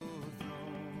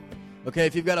Okay,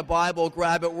 if you've got a Bible,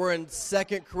 grab it. We're in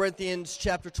 2 Corinthians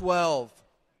chapter 12.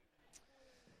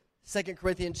 2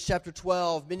 Corinthians chapter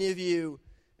 12. Many of you,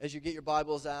 as you get your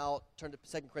Bibles out, turn to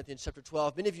 2 Corinthians chapter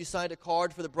 12. Many of you signed a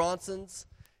card for the Bronsons,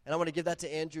 and I want to give that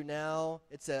to Andrew now.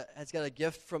 It's got a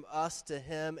gift from us to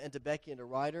him and to Becky and to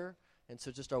Ryder. And so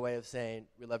just our way of saying,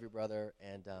 we love your brother,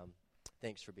 and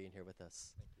thanks for being here with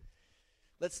us.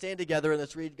 Let's stand together and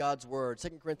let's read God's Word.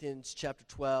 2 Corinthians chapter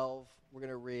 12. We're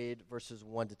going to read verses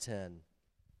 1 to 10.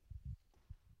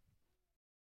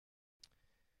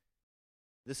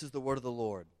 This is the word of the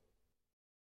Lord.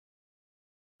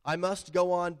 I must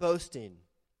go on boasting,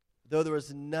 though there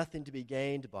is nothing to be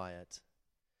gained by it.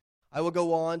 I will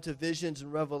go on to visions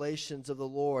and revelations of the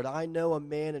Lord. I know a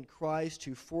man in Christ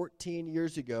who 14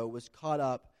 years ago was caught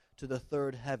up to the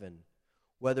third heaven,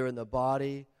 whether in the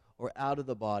body or out of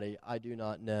the body, I do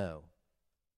not know.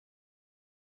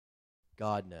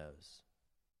 God knows.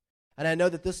 And I know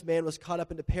that this man was caught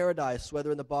up into paradise,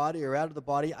 whether in the body or out of the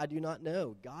body, I do not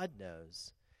know. God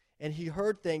knows. And he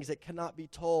heard things that cannot be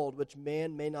told, which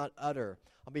man may not utter.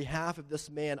 On behalf of this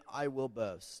man, I will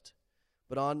boast.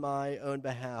 But on my own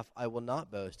behalf, I will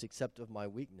not boast, except of my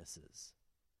weaknesses.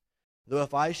 Though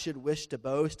if I should wish to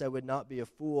boast, I would not be a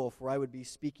fool, for I would be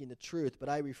speaking the truth. But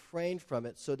I refrain from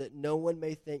it, so that no one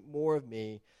may think more of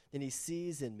me than he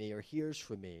sees in me or hears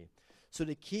from me. So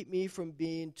to keep me from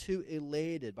being too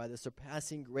elated by the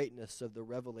surpassing greatness of the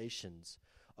revelations,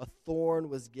 a thorn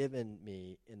was given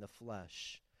me in the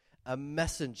flesh, a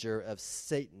messenger of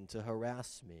Satan to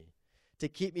harass me, to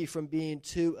keep me from being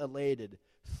too elated.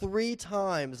 3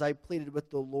 times I pleaded with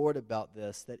the Lord about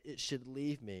this, that it should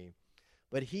leave me.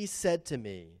 But he said to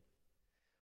me,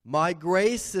 my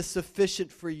grace is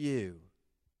sufficient for you,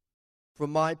 for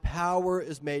my power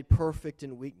is made perfect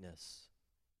in weakness.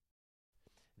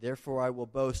 Therefore I will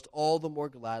boast all the more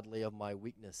gladly of my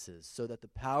weaknesses, so that the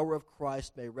power of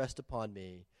Christ may rest upon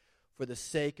me for the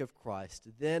sake of Christ.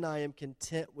 Then I am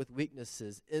content with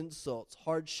weaknesses, insults,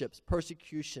 hardships,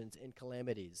 persecutions, and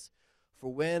calamities.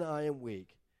 For when I am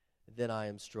weak, then I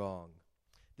am strong.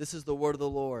 This is the word of the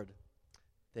Lord.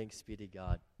 Thanks be to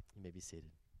God. You may be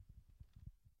seated.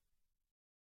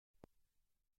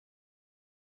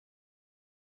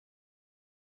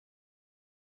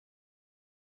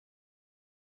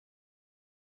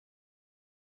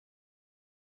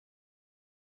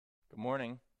 Good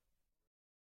morning.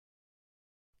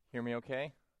 Hear me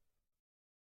okay?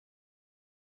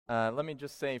 Let me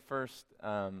just say first,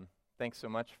 thanks so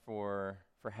much for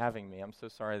having me. I'm so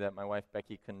sorry that my wife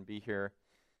Becky couldn't be here.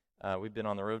 We've been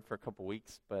on the road for a couple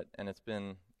weeks, and it's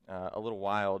been a little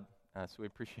wild, so we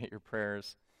appreciate your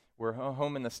prayers. We're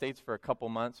home in the States for a couple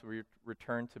months. We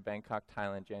returned to Bangkok,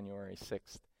 Thailand, January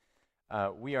 6th.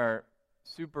 We are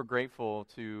super grateful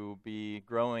to be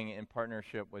growing in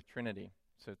partnership with Trinity.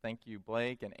 So thank you,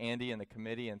 Blake and Andy and the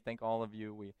committee, and thank all of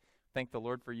you. We thank the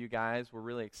Lord for you guys. We're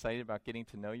really excited about getting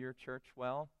to know your church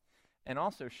well, and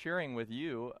also sharing with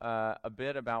you a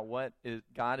bit about what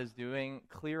God is doing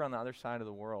clear on the other side of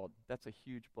the world. That's a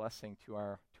huge blessing to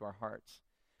our hearts.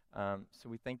 So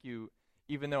we thank you.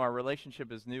 Even though our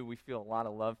relationship is new, we feel a lot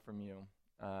of love from you,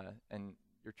 and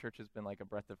your church has been like a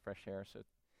breath of fresh air.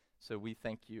 So we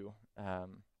thank you,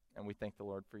 and we thank the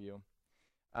Lord for you.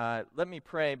 Let me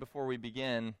pray before we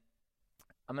begin.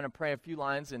 I'm going to pray a few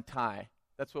lines in Thai.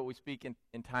 That's what we speak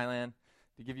in Thailand,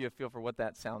 to give you a feel for what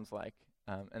that sounds like.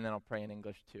 And then I'll pray in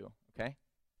English too, okay?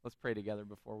 Let's pray together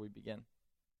before we begin.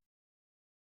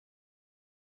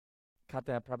 ข้าแ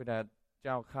ต่พระบิดาเ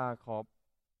จ้าข้าขอ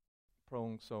พระอ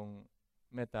งค์ทรง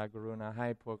เมตตากรุณาให้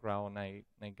พวกเรา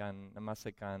ในการนมัส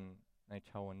การในเ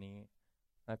ช้าวันนี้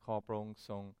และขอพระองค์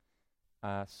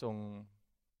ทรง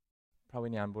พระวิ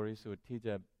ญญาณบริสุทธิ์ที่จ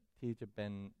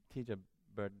ะ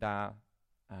เบิกดา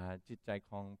จิตใจ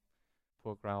ของพ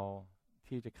วกเรา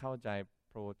ที่จะเข้าใจ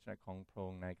พระวจนะของพระอ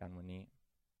งค์ในการวันนี้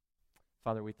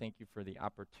Father, we thank you for the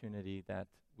opportunity that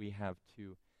we have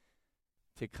to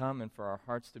come and for our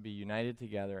hearts to be united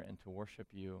together and to worship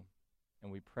you.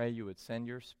 And we pray you would send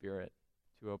your Spirit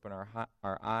to open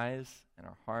our eyes and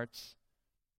our hearts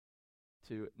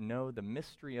to know the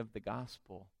mystery of the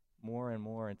gospel more and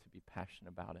more and to be passionate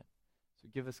about it. So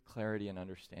give us clarity and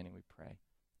understanding, we pray.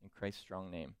 In Christ's strong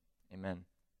name, amen.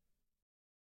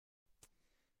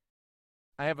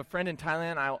 I have a friend in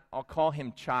Thailand. I'll call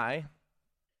him Chai.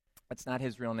 That's not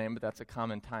his real name, but that's a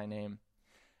common Thai name.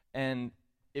 And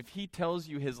if he tells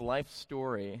you his life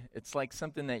story, it's like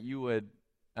something that you would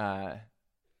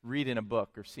read in a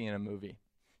book or see in a movie.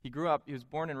 He was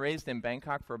born and raised in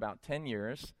Bangkok for about 10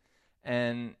 years,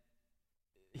 and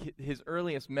his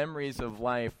earliest memories of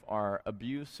life are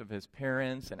abuse of his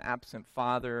parents, an absent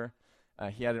father,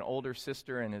 He had an older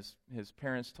sister, and his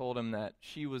parents told him that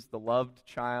she was the loved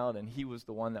child and he was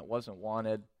the one that wasn't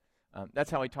wanted.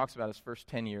 That's how he talks about his first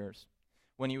 10 years.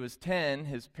 When he was 10,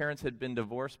 his parents had been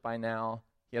divorced by now.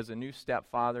 He has a new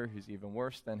stepfather who's even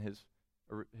worse than his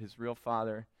real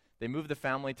father. They moved the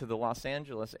family to the Los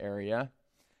Angeles area,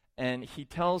 and he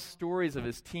tells stories of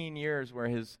his teen years where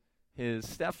his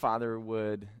stepfather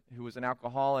who was an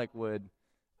alcoholic, would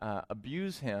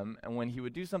abuse him, and when he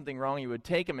would do something wrong, he would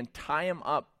take him and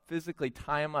physically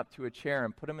tie him up to a chair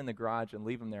and put him in the garage and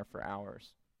leave him there for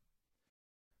hours.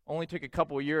 Only took a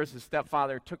couple of years. His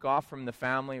stepfather took off from the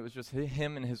family. It was just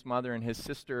him and his mother and his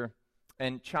sister,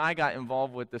 and Chai got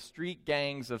involved with the street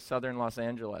gangs of southern Los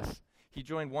Angeles. He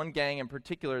joined one gang in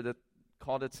particular that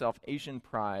called itself Asian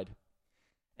Pride,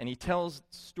 and he tells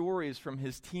stories from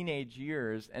his teenage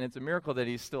years, and it's a miracle that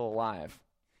he's still alive.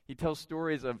 He tells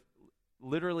stories of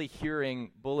literally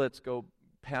hearing bullets go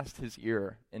past his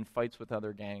ear in fights with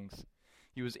other gangs.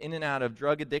 He was in and out of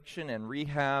drug addiction and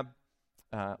rehab,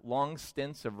 long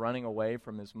stints of running away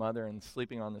from his mother and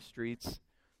sleeping on the streets.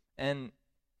 And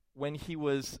when he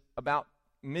was about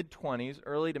mid-20s,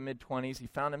 early to mid-20s, he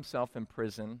found himself in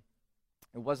prison.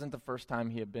 It wasn't the first time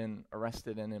he had been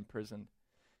arrested and imprisoned.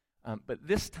 But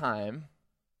this time,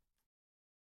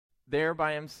 there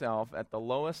by himself, at the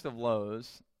lowest of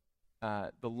lows,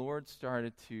 the Lord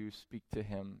started to speak to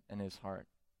him in his heart.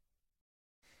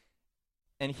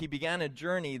 And he began a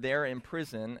journey there in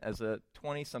prison as a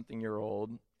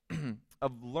 20-something-year-old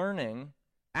of learning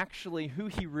actually who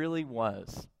he really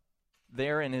was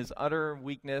there in his utter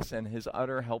weakness and his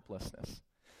utter helplessness.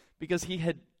 Because he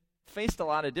had faced a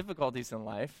lot of difficulties in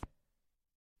life,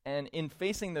 and in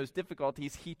facing those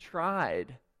difficulties, he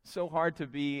tried so hard to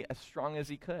be as strong as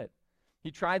he could.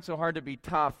 He tried so hard to be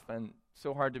tough and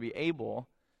so hard to be able,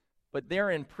 but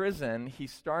there in prison, he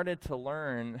started to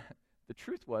learn the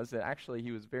truth was that actually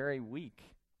he was very weak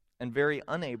and very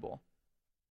unable.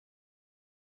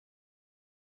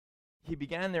 He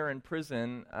began there in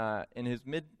prison in his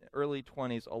early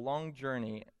 20s, a long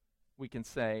journey, we can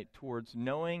say, towards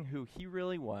knowing who he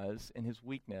really was in his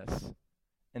weakness,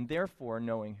 and therefore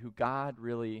knowing who God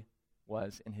really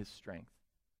was in his strength.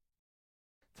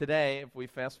 Today, if we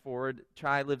fast forward,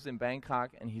 Chai lives in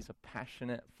Bangkok, and he's a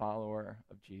passionate follower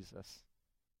of Jesus.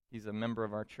 He's a member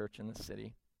of our church in the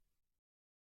city.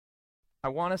 I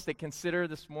want us to consider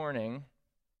this morning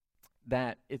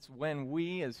that it's when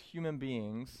we as human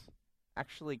beings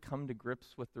actually come to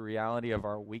grips with the reality of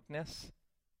our weakness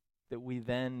that we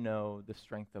then know the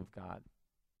strength of God.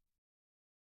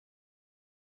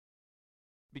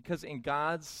 Because in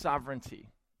God's sovereignty,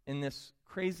 in this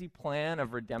crazy plan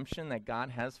of redemption that God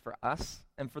has for us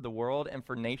and for the world and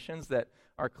for nations that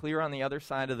are clear on the other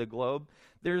side of the globe,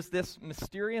 there's this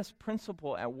mysterious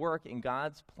principle at work in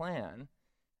God's plan,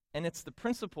 and it's the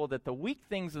principle that the weak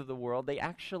things of the world, they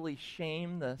actually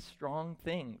shame the strong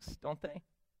things, don't they?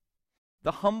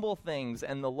 The humble things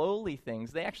and the lowly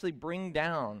things, they actually bring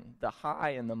down the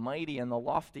high and the mighty and the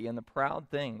lofty and the proud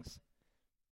things.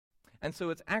 And so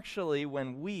it's actually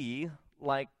when we,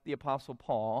 like the Apostle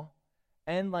Paul,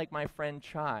 and like my friend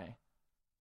Chai,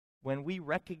 when we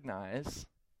recognize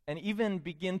and even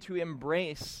begin to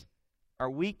embrace our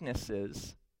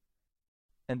weaknesses,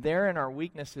 and there in our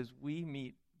weaknesses we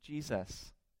meet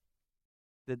Jesus,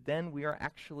 that then we are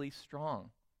actually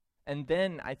strong. And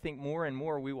then I think more and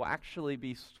more we will actually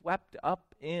be swept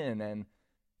up in and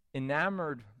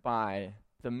enamored by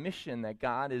the mission that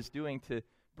God is doing to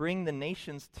bring the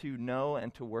nations to know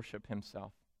and to worship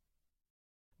himself.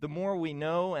 The more we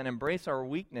know and embrace our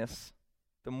weakness,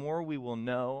 the more we will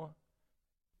know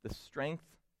the strength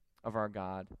of our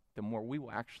God, the more we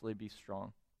will actually be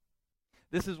strong.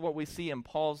 This is what we see in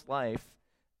Paul's life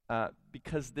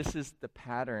because this is the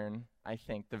pattern, I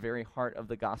think, the very heart of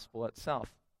the gospel itself.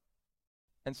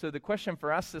 And so the question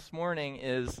for us this morning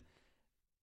is,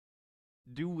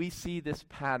 do we see this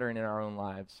pattern in our own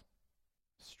lives?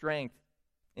 Strength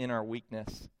in our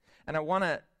weakness. And I want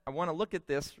to look at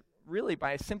this really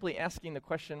by simply asking the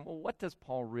question, well, what does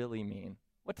Paul really mean?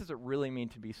 What does it really mean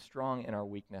to be strong in our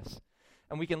weakness?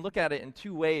 And we can look at it in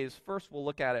two ways. First, we'll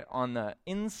look at it on the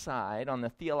inside, on the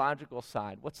theological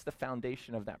side. What's the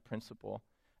foundation of that principle?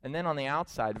 And then on the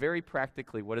outside, very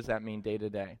practically, what does that mean day to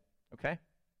day? Okay?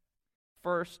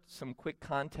 First, some quick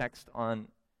context on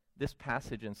this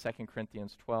passage in 2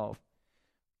 Corinthians 12.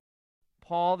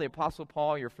 Paul, the Apostle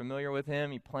Paul, you're familiar with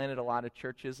him. He planted a lot of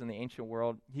churches in the ancient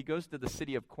world. He goes to the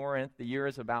city of Corinth. The year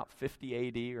is about 50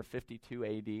 AD or 52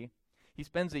 AD. He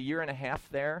spends a year and a half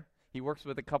there. He works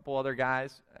with a couple other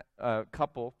guys,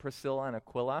 Priscilla and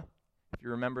Aquila, if you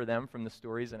remember them from the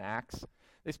stories in Acts.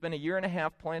 They spend a year and a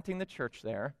half planting the church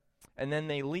there, and then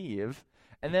they leave.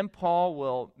 And then Paul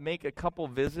will make a couple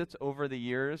visits over the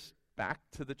years back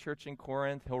to the church in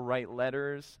Corinth. He'll write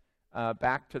letters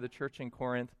back to the church in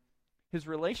Corinth. His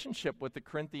relationship with the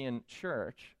Corinthian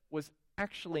church was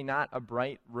actually not a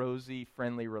bright, rosy,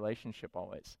 friendly relationship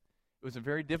always. It was a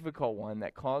very difficult one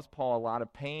that caused Paul a lot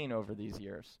of pain over these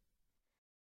years.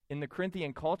 In the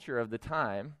Corinthian culture of the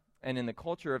time, and in the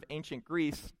culture of ancient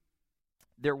Greece,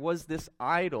 there was this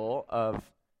idol of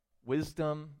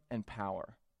wisdom and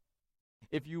power.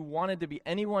 If you wanted to be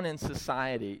anyone in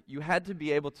society, you had to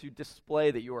be able to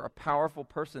display that you were a powerful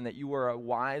person, that you were a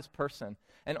wise person.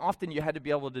 And often you had to be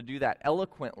able to do that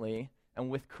eloquently and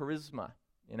with charisma,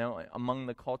 among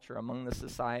the culture, among the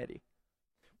society.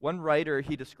 One writer,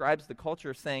 he describes the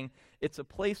culture saying, it's a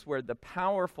place where the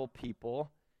powerful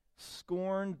people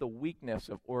scorned the weakness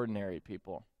of ordinary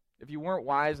people. If you weren't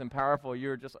wise and powerful, you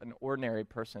were just an ordinary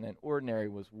person, and ordinary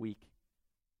was weak.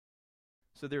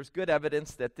 So there's good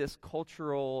evidence that this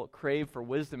cultural crave for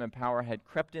wisdom and power had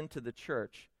crept into the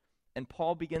church, and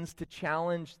Paul begins to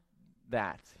challenge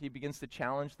that. He begins to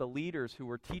challenge the leaders who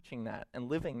were teaching that and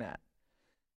living that.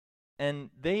 And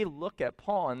they look at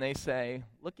Paul and they say,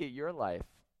 look at your life.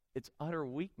 It's utter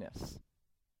weakness.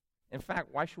 In fact,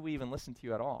 why should we even listen to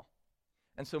you at all?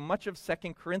 And so much of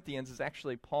 2 Corinthians is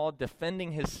actually Paul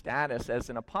defending his status as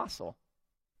an apostle.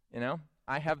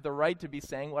 I have the right to be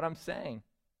saying what I'm saying.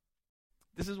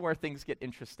 This is where things get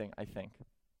interesting, I think.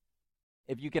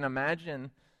 If you can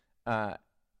imagine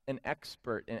an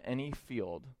expert in any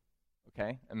field,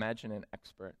 okay? Imagine an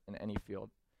expert in any field.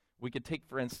 We could take,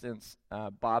 for instance,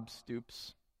 Bob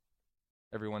Stoops.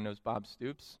 Everyone knows Bob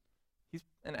Stoops. He's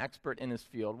an expert in his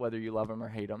field, whether you love him or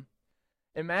hate him.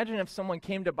 Imagine if someone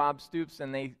came to Bob Stoops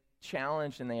and they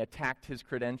challenged and they attacked his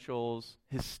credentials,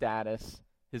 his status,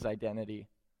 his identity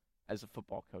as a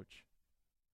football coach.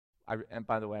 And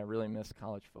by the way, I really miss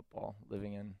college football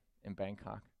living in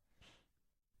Bangkok.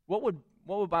 What would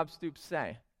Bob Stoops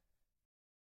say?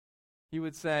 He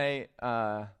would say,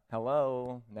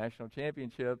 hello, national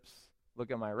championships,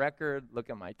 look at my record, look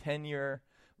at my tenure,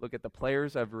 look at the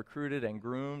players I've recruited and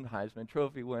groomed, Heisman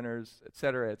Trophy winners, et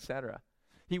cetera, et cetera.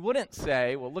 He wouldn't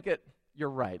say, well, you're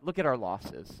right, look at our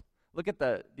losses. Look at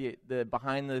the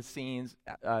behind-the-scenes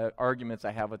arguments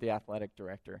I have with the athletic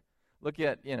director. Look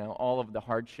at, all of the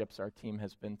hardships our team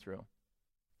has been through.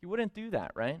 He wouldn't do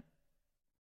that, right?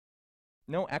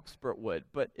 No expert would.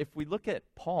 But if we look at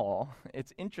Paul,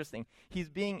 it's interesting.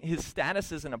 His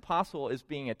status as an apostle is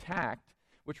being attacked,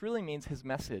 which really means his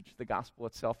message, the gospel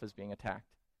itself, is being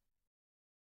attacked.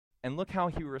 And look how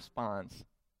he responds.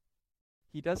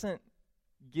 He doesn't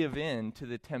give in to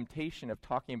the temptation of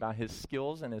talking about his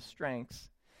skills and his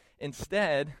strengths.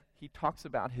 Instead, he talks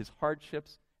about his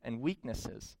hardships and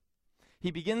weaknesses. He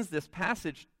begins this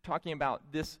passage talking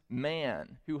about this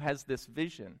man who has this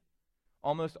vision.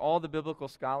 Almost all the biblical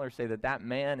scholars say that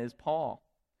man is Paul.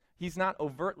 He's not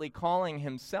overtly calling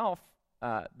himself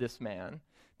this man,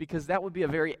 because that would be a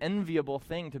very enviable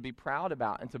thing to be proud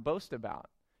about and to boast about.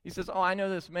 He says, I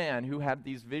know this man who had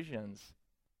these visions.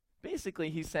 Basically,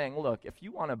 he's saying, look, if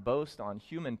you want to boast on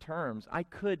human terms, I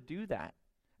could do that.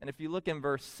 And if you look in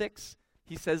verse 6,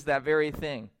 he says that very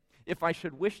thing. If I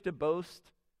should wish to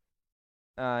boast,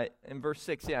 in verse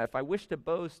 6, if I wish to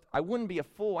boast, I wouldn't be a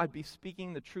fool, I'd be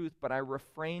speaking the truth, but I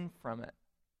refrain from it.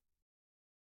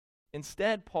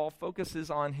 Instead, Paul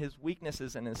focuses on his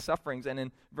weaknesses and his sufferings, and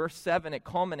in verse 7, it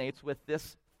culminates with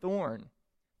this thorn,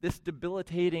 this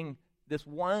debilitating, this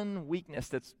one weakness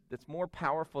that's more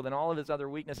powerful than all of his other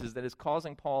weaknesses that is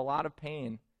causing Paul a lot of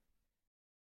pain.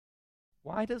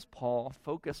 Why does Paul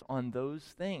focus on those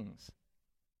things?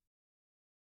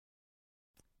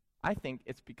 I think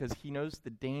it's because he knows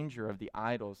the danger of the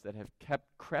idols that have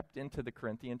crept into the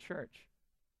Corinthian church.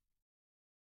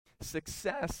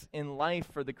 Success in life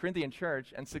for the Corinthian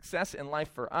church and success in life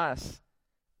for us,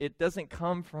 it doesn't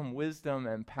come from wisdom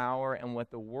and power and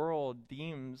what the world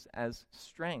deems as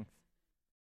strength.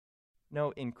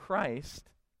 No, in Christ,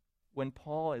 when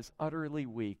Paul is utterly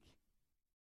weak,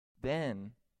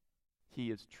 then he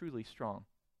is truly strong.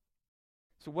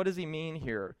 So what does he mean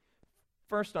here?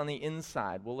 First, on the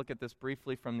inside, we'll look at this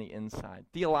briefly from the inside.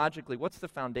 Theologically, what's the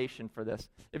foundation for this?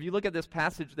 If you look at this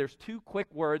passage, there's two quick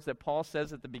words that Paul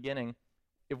says at the beginning.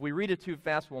 If we read it too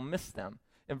fast, we'll miss them.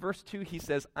 In verse 2, he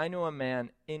says, I know a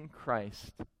man in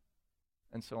Christ,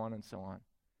 and so on and so on.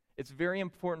 It's very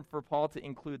important for Paul to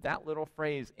include that little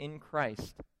phrase, in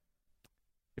Christ.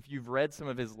 If you've read some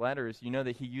of his letters, you know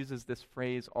that he uses this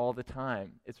phrase all the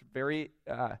time. It's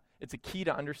a key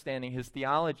to understanding his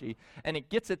theology. And it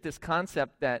gets at this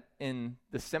concept that in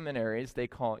the seminaries they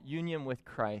call union with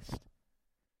Christ.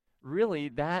 Really,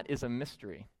 that is a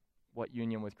mystery. what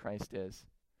union with Christ is.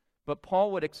 But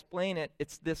Paul would explain it.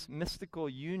 It's this mystical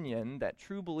union that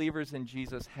true believers in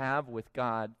Jesus have with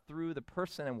God through the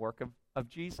person and work of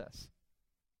Jesus.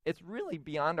 It's really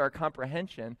beyond our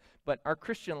comprehension, but our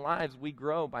Christian lives, we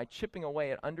grow by chipping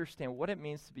away at understand what it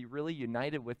means to be really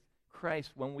united with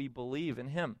Christ when we believe in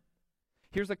him.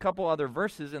 Here's a couple other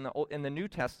verses in the New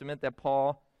Testament that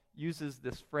Paul uses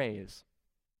this phrase.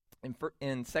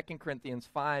 In 2 Corinthians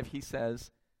 5, he says,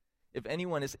 if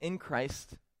anyone is in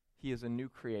Christ, he is a new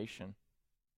creation.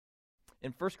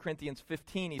 In 1 Corinthians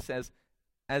 15, he says,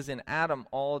 as in Adam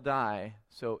all die,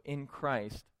 so in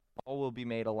Christ all will be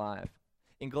made alive.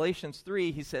 In Galatians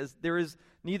 3, he says, there is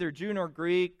neither Jew nor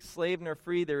Greek, slave nor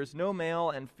free, there is no male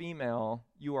and female,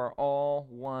 you are all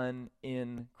one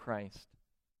in Christ.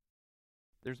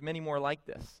 There's many more like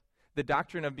this. The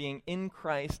doctrine of being in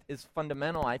Christ is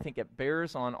fundamental. I think it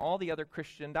bears on all the other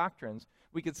Christian doctrines.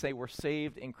 We could say we're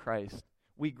saved in Christ.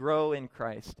 We grow in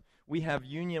Christ. We have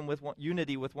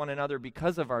unity with one another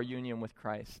because of our union with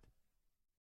Christ.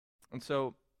 And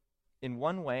so, in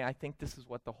one way, I think this is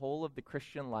what the whole of the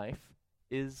Christian life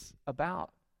is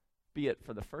about, be it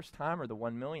for the first time or the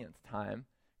 1,000,000th time,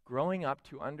 growing up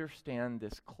to understand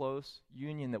this close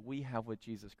union that we have with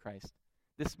Jesus Christ,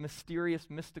 this mysterious,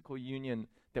 mystical union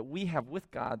that we have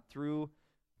with God through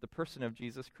the person of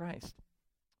Jesus Christ.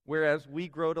 Whereas we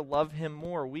grow to love him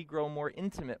more, we grow more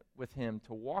intimate with him,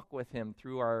 to walk with him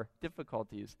through our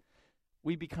difficulties.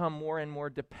 We become more and more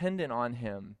dependent on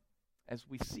him as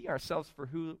we see ourselves for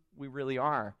who we really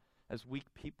are as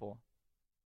weak people.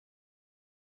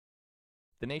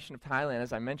 The nation of Thailand,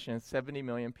 as I mentioned, is 70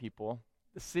 million people.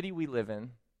 The city we live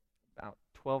in, about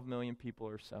 12 million people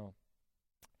or so.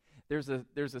 There's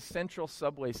a central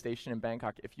subway station in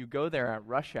Bangkok. If you go there at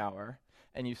rush hour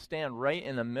and you stand right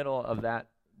in the middle of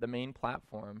the main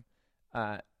platform,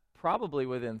 probably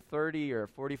within 30 or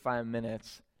 45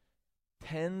 minutes,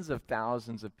 tens of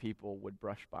thousands of people would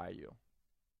brush by you.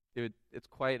 It's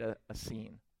quite a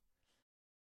scene.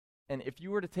 And if you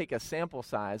were to take a sample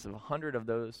size of 100 of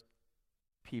those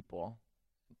people,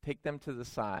 take them to the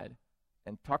side,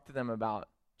 and talk to them about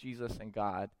Jesus and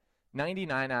God,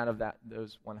 99 out of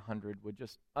those 100 would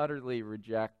just utterly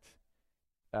reject.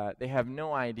 They have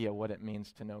no idea what it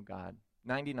means to know God.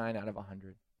 99 out of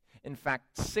 100. In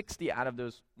fact, 60 out of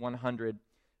those 100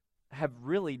 have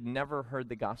really never heard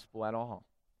the gospel at all.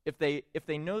 If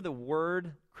they know the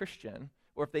word Christian,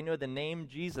 or if they know the name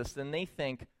Jesus, then they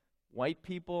think white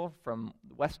people from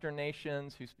Western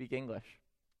nations who speak English.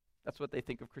 That's what they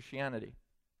think of Christianity.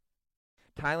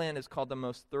 Thailand is called the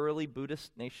most thoroughly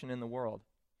Buddhist nation in the world.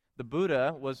 The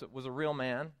Buddha was a real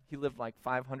man. He lived like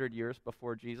 500 years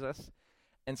before Jesus.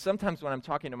 And sometimes when I'm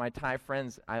talking to my Thai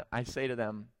friends, I say to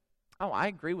them, oh, I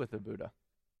agree with the Buddha.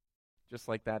 Just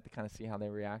like that, to kind of see how they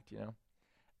react, you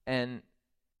know.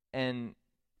 And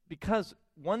because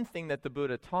one thing that the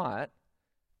Buddha taught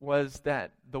was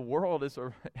that the world is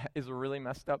a really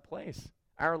messed up place.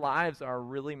 Our lives are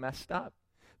really messed up.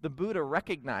 The Buddha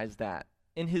recognized that.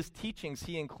 In his teachings,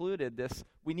 he included this: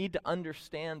 we need to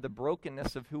understand the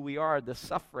brokenness of who we are, the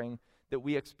suffering that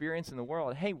we experience in the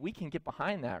world. Hey, we can get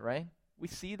behind that, right? We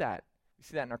see that. We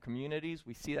see that in our communities.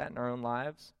 We see that in our own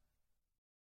lives.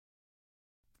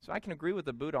 So I can agree with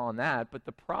the Buddha on that, but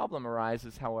the problem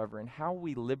arises, however, in how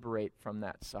we liberate from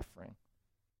that suffering.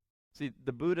 See,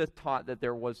 the Buddha taught that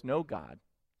there was no God.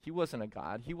 He wasn't a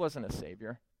God. He wasn't a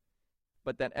savior.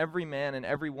 But that every man and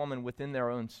every woman within their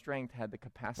own strength had the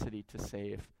capacity to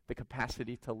save, the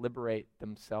capacity to liberate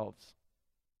themselves.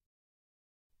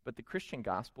 But the Christian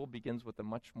gospel begins with a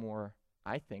much more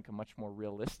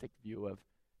realistic view of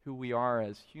who we are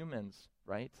as humans,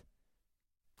 right?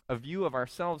 A view of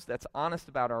ourselves that's honest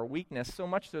about our weakness, so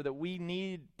much so that we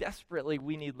need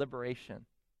liberation.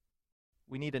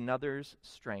 We need another's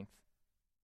strength.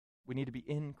 We need to be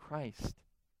in Christ.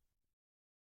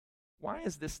 Why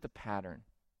is this the pattern?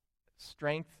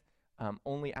 Strength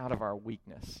only out of our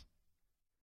weakness.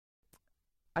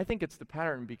 I think it's the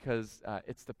pattern because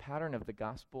it's the pattern of the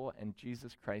gospel and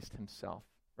Jesus Christ himself,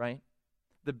 right?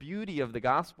 The beauty of the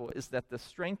gospel is that the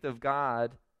strength of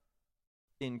God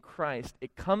in Christ,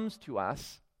 it comes to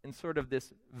us in sort of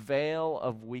this veil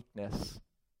of weakness.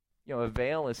 You know, a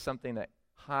veil is something that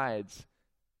hides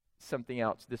something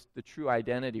else, the true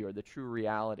identity or the true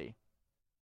reality.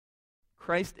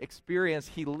 Christ experienced,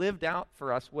 he lived out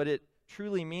for us what it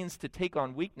truly means to take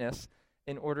on weakness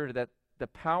in order that the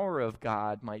power of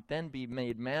God might then be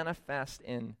made manifest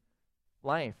in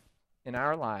life, in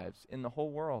our lives, in the whole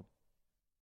world.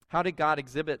 How did God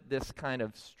exhibit this kind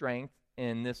of strength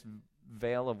in this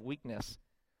veil of weakness?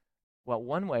 Well,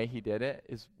 one way he did it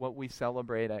is what we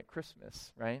celebrate at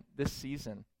Christmas, right? This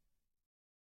season.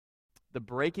 the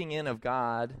breaking in of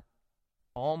God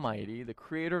Almighty, the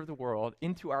creator of the world,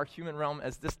 into our human realm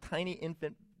as this tiny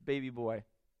infant baby boy.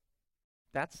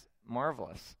 That's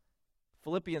marvelous.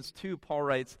 Philippians 2, Paul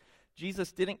writes,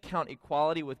 Jesus didn't count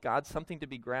equality with God something to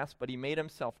be grasped, but he made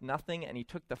himself nothing, and he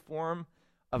took the form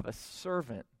of a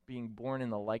servant, being born in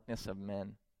the likeness of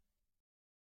men.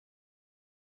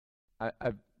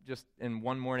 I've just, in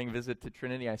one morning visit to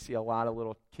Trinity, I see a lot of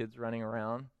little kids running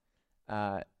around.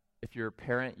 If you're a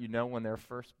parent, you know when they're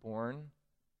first born,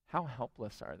 how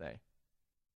helpless are they?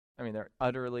 I mean, they're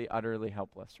utterly, utterly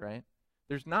helpless, right?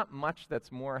 There's not much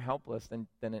that's more helpless than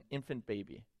an infant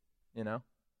baby, you know?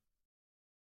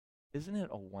 Isn't it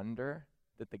a wonder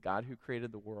that the God who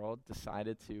created the world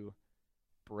decided to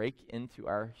break into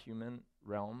our human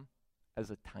realm as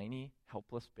a tiny,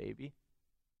 helpless baby?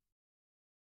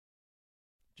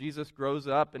 Jesus grows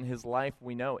up, and his life,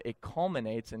 we know, it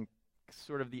culminates in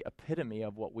sort of the epitome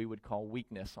of what we would call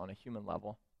weakness on a human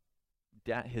level.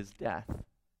 His death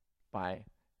by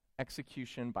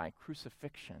execution, by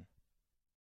crucifixion.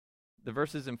 The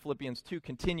verses in Philippians 2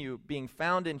 continue, being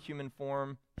found in human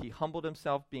form, he humbled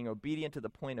himself, being obedient to the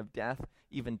point of death,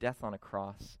 even death on a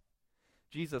cross.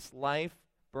 Jesus' life,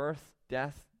 birth,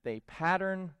 death, they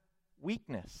pattern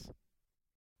weakness.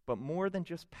 But more than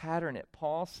just pattern it,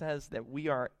 Paul says that we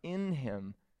are in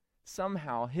him.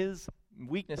 Somehow his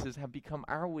weaknesses have become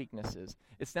our weaknesses.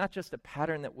 It's not just a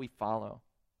pattern that we follow.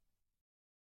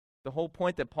 The whole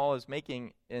point that Paul is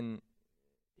making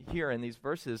here in these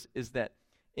verses is that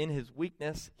in his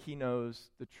weakness, he knows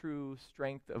the true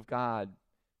strength of God,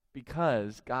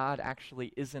 because God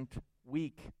actually isn't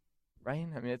weak, right?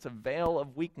 I mean, it's a veil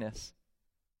of weakness.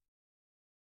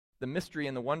 The mystery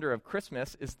and the wonder of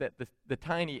Christmas is that the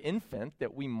tiny infant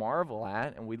that we marvel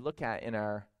at and we look at in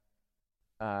our,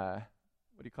 what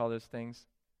do you call those things?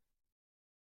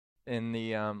 In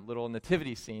the little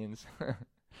nativity scenes.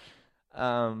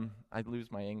 I'd lose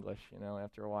my English,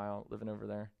 after a while living over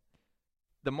there.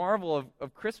 The marvel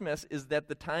of Christmas is that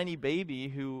the tiny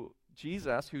baby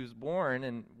Jesus, who's born,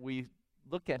 and we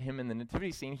look at him in the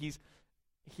nativity scene,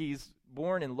 he's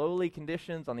born in lowly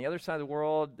conditions on the other side of the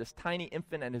world, this tiny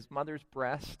infant at his mother's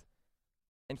breast.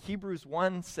 And Hebrews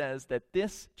 1 says that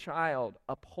this child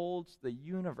upholds the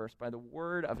universe by the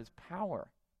word of his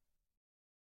power.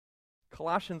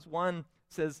 Colossians 1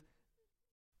 says,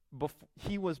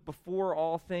 he was before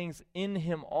all things. In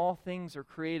him all things are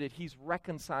created. He's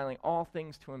reconciling all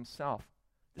things to himself.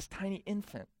 This tiny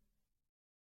infant.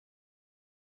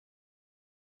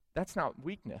 That's not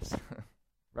weakness,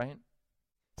 right?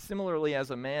 Similarly, as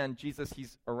a man, Jesus,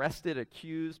 he's arrested,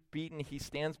 accused, beaten. He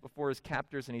stands before his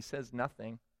captors and he says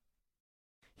nothing.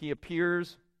 He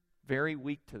appears very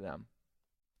weak to them.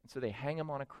 And so they hang him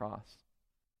on a cross.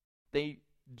 They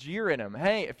jeer at him.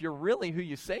 Hey, if you're really who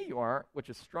you say you are, which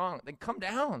is strong, then come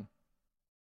down.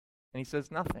 And he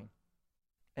says nothing.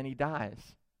 And he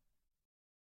dies.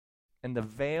 And the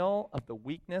veil of the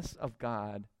weakness of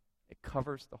God, it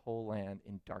covers the whole land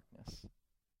in darkness.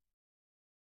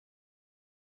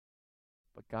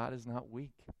 But God is not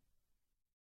weak.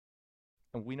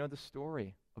 And we know the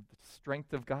story of the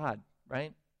strength of God,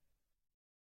 right?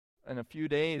 In a few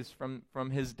days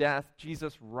from his death,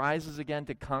 Jesus rises again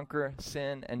to conquer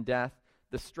sin and death,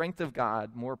 the strength of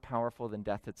God more powerful than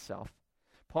death itself.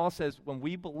 Paul says when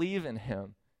we believe in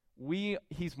him,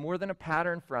 he's more than a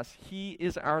pattern for us. He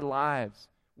is our lives.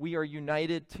 We are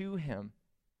united to him.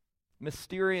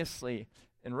 Mysteriously,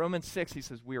 in Romans 6, he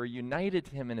says we are united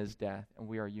to him in his death, and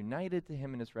we are united to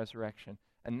him in his resurrection.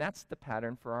 And that's the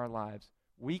pattern for our lives.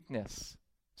 Weakness,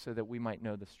 so that we might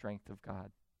know the strength of God.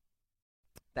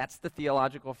 That's the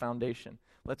theological foundation.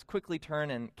 Let's quickly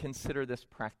turn and consider this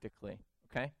practically,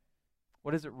 okay?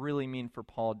 What does it really mean for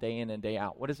Paul day in and day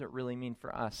out? What does it really mean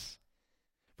for us?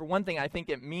 For one thing, I think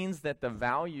it means that the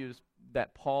values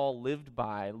that Paul lived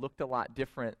by looked a lot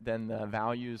different than the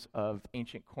values of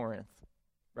ancient Corinth,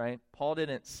 right? Paul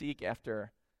didn't seek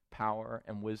after power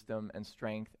and wisdom and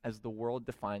strength as the world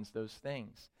defines those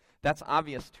things. That's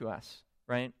obvious to us,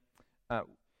 right?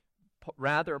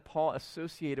 Rather, Paul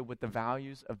associated with the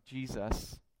values of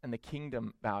Jesus and the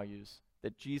kingdom values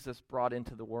that Jesus brought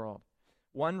into the world.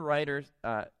 One writer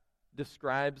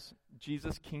describes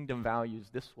Jesus' kingdom values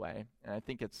this way, and I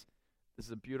think this is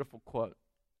a beautiful quote.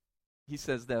 He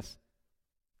says this: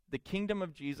 "The kingdom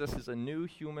of Jesus is a new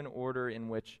human order in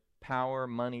which power,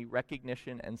 money,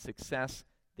 recognition, and success,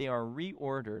 they are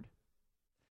reordered.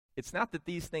 It's not that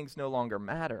these things no longer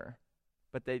matter,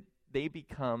 but they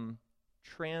become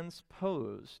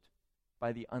transposed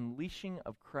by the unleashing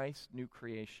of Christ's new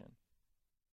creation,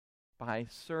 by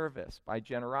service, by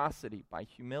generosity, by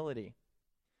humility.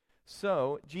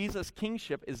 So, Jesus'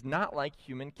 kingship is not like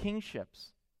human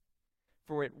kingships,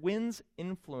 for it wins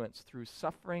influence through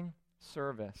suffering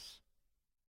service,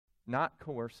 not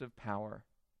coercive power.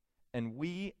 And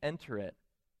we enter it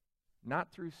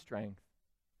not through strength,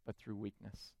 but through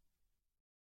weakness.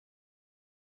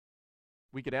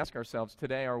 We could ask ourselves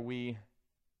today, are we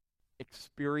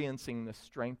experiencing the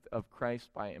strength of Christ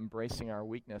by embracing our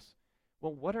weakness?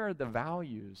 Well, what are the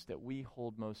values that we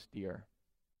hold most dear?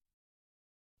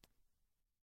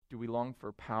 Do we long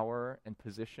for power and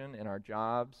position in our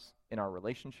jobs, in our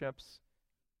relationships?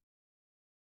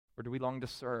 Or do we long to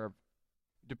serve?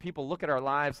 Do people look at our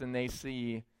lives and they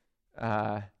see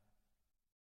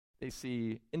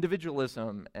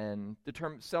individualism and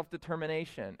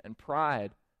self-determination and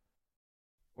pride?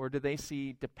 Or do they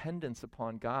see dependence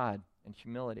upon God and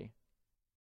humility?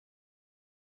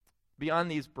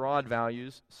 Beyond these broad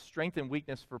values, strength and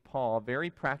weakness for Paul, very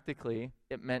practically,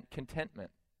 it meant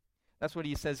contentment. That's what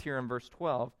he says here in verse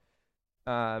 12.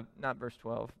 Not verse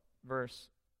 12, verse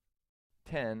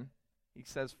 10. He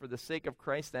says, "For the sake of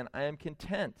Christ, then, I am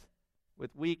content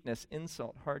with weakness,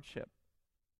 insult, hardship."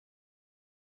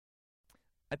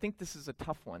 I think this is a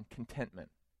tough one, contentment.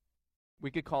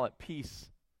 We could call it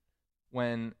peace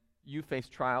when you face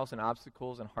trials and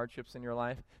obstacles and hardships in your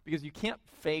life, because you can't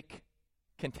fake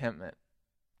contentment.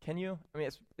 Can you? I mean,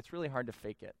 it's really hard to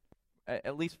fake it,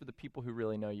 at least for the people who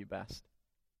really know you best.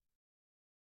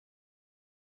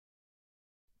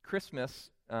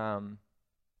 Christmas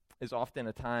is often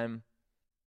a time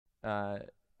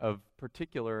of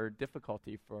particular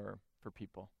difficulty for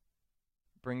people.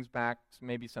 It brings back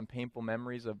maybe some painful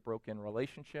memories of broken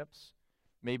relationships,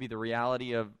 maybe the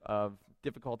reality of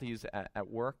difficulties at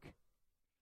work.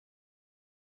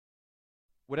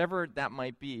 Whatever that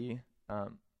might be,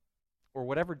 or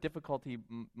whatever difficulty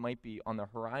might be on the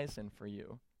horizon for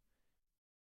you,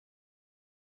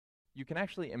 you can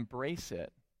actually embrace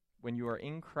it when you are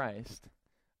in Christ.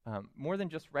 More than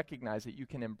just recognize it, you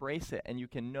can embrace it and you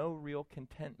can know real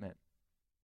contentment.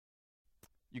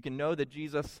 You can know that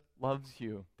Jesus loves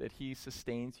you, that he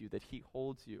sustains you, that he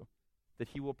holds you, that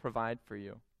he will provide for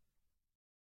you.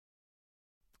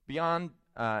 Beyond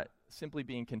simply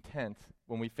being content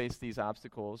when we face these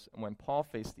obstacles, and when Paul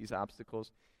faced these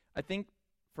obstacles, I think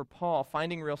for Paul,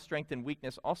 finding real strength in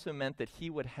weakness also meant that he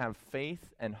would have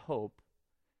faith and hope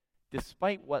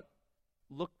despite what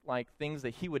looked like things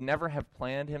that he would never have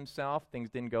planned himself. Things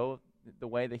didn't go the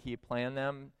way that he planned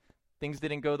them. Things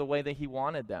didn't go the way that he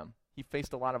wanted them. He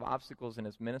faced a lot of obstacles in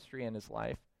his ministry and his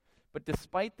life. But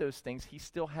despite those things, he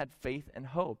still had faith and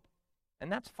hope.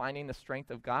 And that's finding the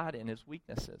strength of God in his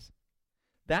weaknesses.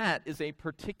 That is a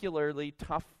particularly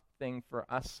tough thing for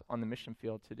us on the mission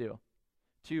field to do.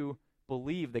 To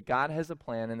believe that God has a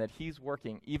plan and that he's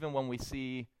working even when we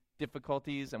see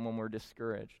difficulties and when we're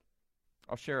discouraged.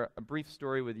 I'll share a brief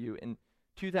story with you. In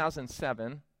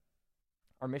 2007,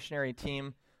 our missionary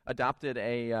team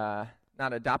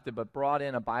brought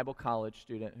in a Bible college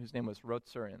student whose name was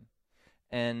Bronson.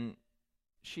 And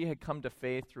she had come to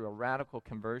faith through a radical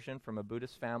conversion from a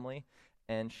Buddhist family,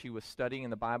 and she was studying in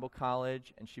the Bible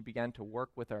college, and she began to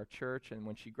work with our church, and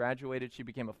when she graduated, she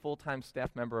became a full-time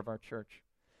staff member of our church.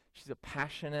 She's a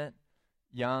passionate,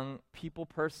 young people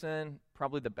person,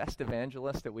 probably the best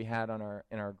evangelist that we had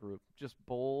in our group, just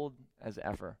bold as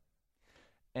ever.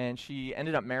 And she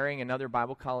ended up marrying another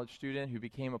Bible college student who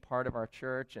became a part of our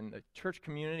church, and the church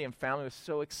community and family was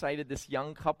so excited. This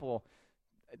young couple,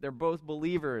 they're both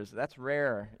believers. That's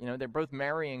rare. They're both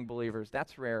marrying believers.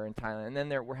 That's rare in Thailand. And then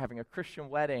we're having a Christian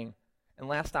wedding. And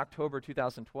last October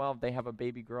 2012, they have a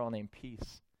baby girl named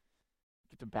Peace.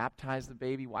 Get to baptize the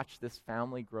baby, watch this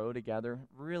family grow together.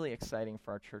 Really exciting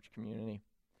for our church community.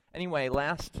 Anyway,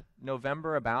 last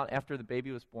November, about after the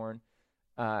baby was born,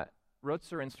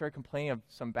 Rotsarin started complaining of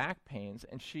some back pains,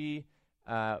 and she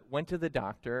went to the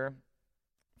doctor.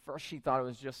 First, she thought it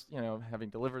was just, having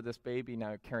delivered this baby,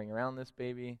 now carrying around this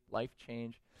baby, life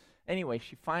change. Anyway,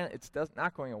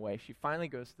 not going away. She finally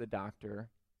goes to the doctor.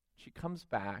 She comes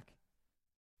back,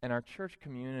 and our church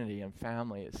community and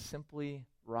family is simply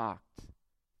rocked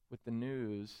with the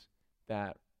news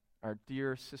that our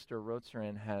dear sister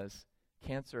Rotsarin has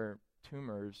cancer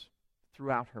tumors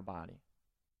throughout her body.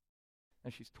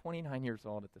 And she's 29 years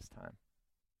old at this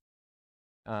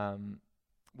time.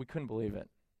 We couldn't believe it.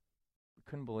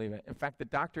 In fact, the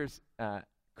doctors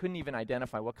couldn't even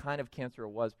identify what kind of cancer it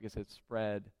was because it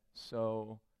spread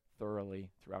so thoroughly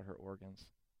throughout her organs.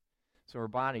 So her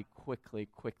body quickly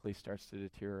starts to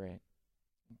deteriorate.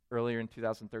 Earlier in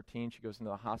 2013, she goes into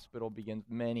the hospital, begins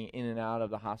many in and out of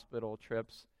the hospital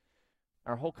trips.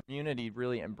 Our whole community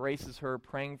really embraces her,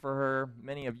 praying for her.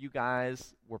 Many of you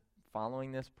guys were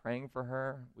following this, praying for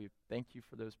her. We thank you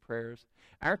for those prayers.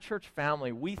 Our church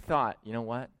family, we thought, you know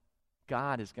what?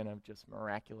 God is going to just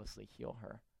miraculously heal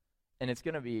her. And it's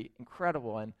going to be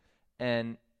incredible.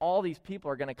 And all these people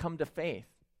are going to come to faith.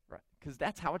 Right? Because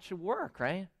that's how it should work,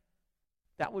 right?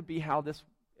 That would be how this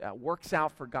works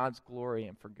out for God's glory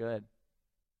and for good.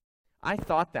 I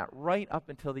thought that right up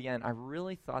until the end. I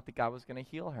really thought that God was going to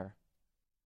heal her.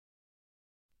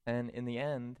 And in the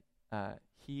end,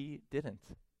 he didn't.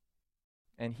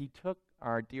 And he took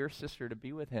our dear sister to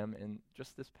be with him in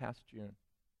just this past June.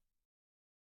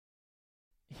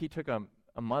 He took a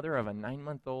mother of a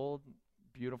 9-month-old,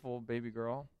 beautiful baby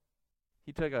girl.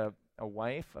 He took a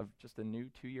wife of just a new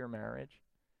 2-year marriage.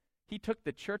 He took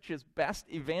the church's best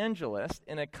evangelist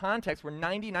in a context where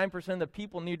 99% of the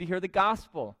people need to hear the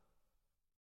gospel.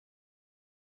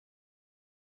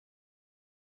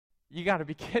 You got to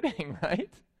be kidding,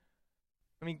 right?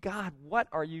 I mean, God, what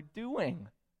are you doing?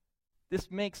 This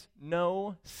makes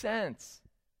no sense.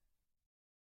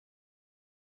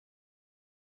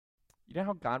 You know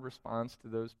how God responds to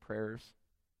those prayers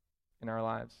in our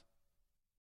lives?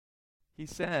 He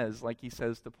says, like he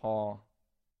says to Paul,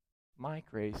 my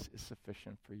grace is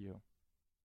sufficient for you.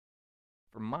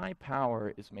 For my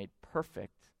power is made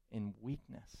perfect in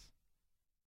weakness.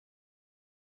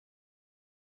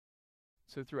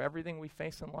 So through everything we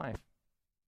face in life,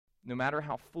 no matter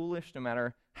how foolish, no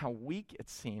matter how weak it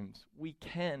seems, we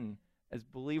can, as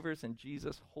believers in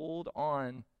Jesus, hold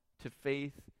on to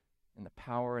faith in the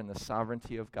power and the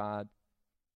sovereignty of God.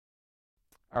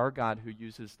 Our God who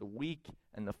uses the weak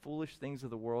and the foolish things of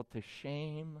the world to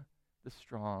shame the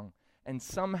strong. And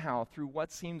somehow, through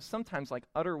what seems sometimes like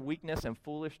utter weakness and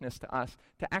foolishness to us,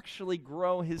 to actually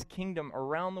grow his kingdom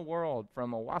around the world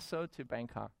from Owasso to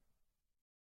Bangkok.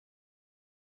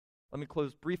 Let me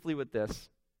close briefly with this.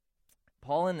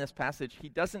 Paul, in this passage, he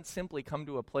doesn't simply come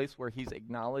to a place where he's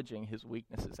acknowledging his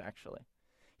weaknesses, actually.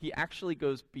 He actually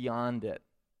goes beyond it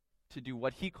to do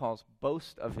what he calls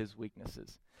boast of his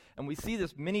weaknesses. And we see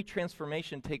this mini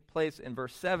transformation take place in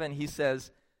verse 7. He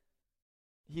says,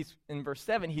 in verse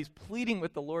 7, he's pleading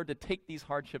with the Lord to take these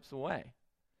hardships away.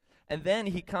 And then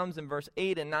he comes in verse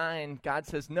 8 and 9, God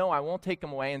says, no, I won't take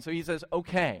them away. And so he says,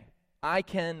 okay, I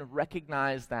can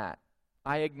recognize that.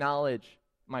 I acknowledge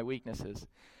my weaknesses.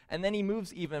 And then he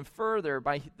moves even further.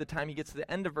 By the time he gets to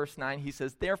the end of verse 9, he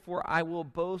says, therefore I will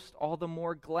boast all the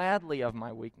more gladly of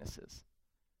my weaknesses.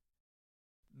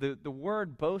 The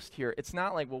word boast here, it's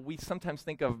not like what we sometimes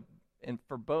think of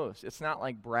for boast. It's not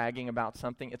like bragging about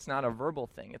something. It's not a verbal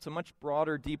thing. It's a much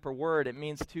broader, deeper word. It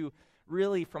means to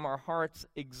really, from our hearts,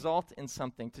 exalt in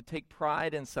something, to take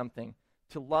pride in something,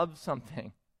 to love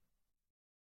something.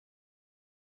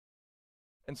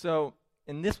 And so,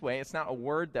 in this way, it's not a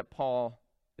word that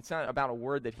it's not about a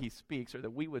word that he speaks or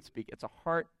that we would speak. It's a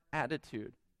heart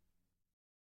attitude.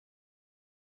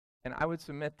 And I would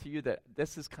submit to you that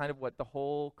this is kind of what the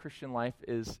whole Christian life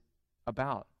is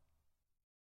about.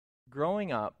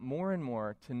 Growing up more and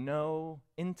more to know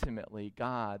intimately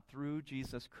God through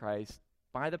Jesus Christ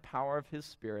by the power of his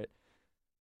Spirit,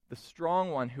 the strong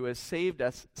one who has saved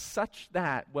us, such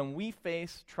that when we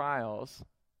face trials,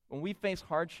 when we face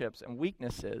hardships and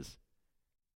weaknesses,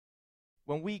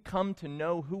 when we come to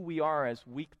know who we are as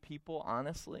weak people,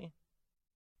 honestly,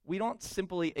 we don't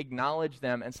simply acknowledge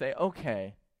them and say,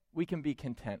 okay, we can be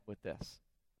content with this.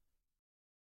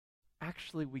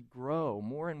 Actually, we grow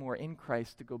more and more in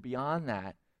Christ to go beyond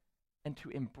that and to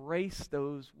embrace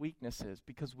those weaknesses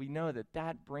because we know that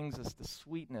that brings us the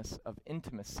sweetness of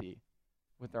intimacy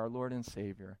with our Lord and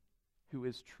Savior, who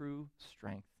is true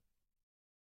strength.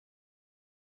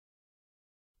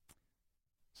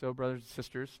 So, brothers and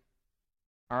sisters,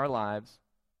 our lives,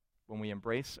 when we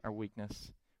embrace our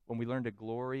weakness, when we learn to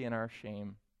glory in our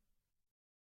shame,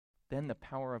 then the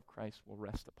power of Christ will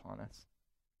rest upon us.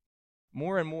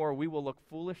 More and more, we will look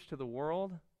foolish to the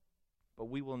world, but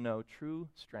we will know true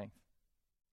strength.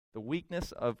 The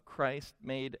weakness of Christ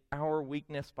made our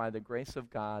weakness by the grace of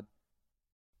God,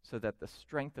 so that the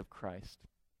strength of Christ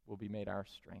will be made our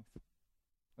strength.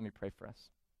 Let me pray for us.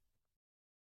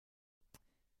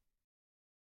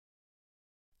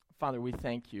 Father, we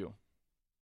thank you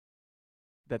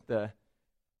that the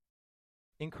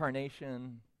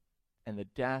incarnation and the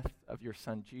death of your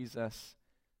Son Jesus,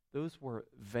 those were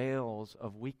veils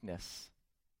of weakness.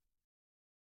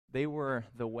 They were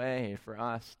the way for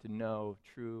us to know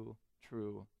true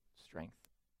strength.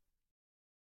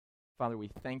 Father, we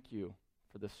thank you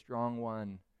for the strong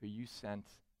one who you sent.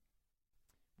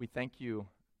 We thank you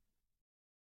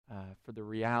for the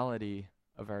reality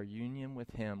of our union with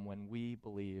him when we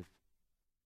believe.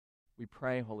 We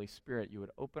pray, Holy Spirit, you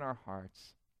would open our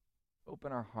hearts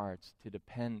Open our hearts to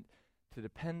depend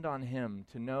on him,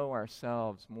 to know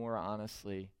ourselves more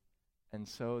honestly, and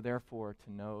so, therefore,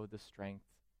 to know the strength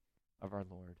of our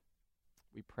Lord.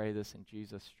 We pray this in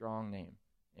Jesus' strong name.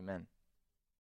 Amen.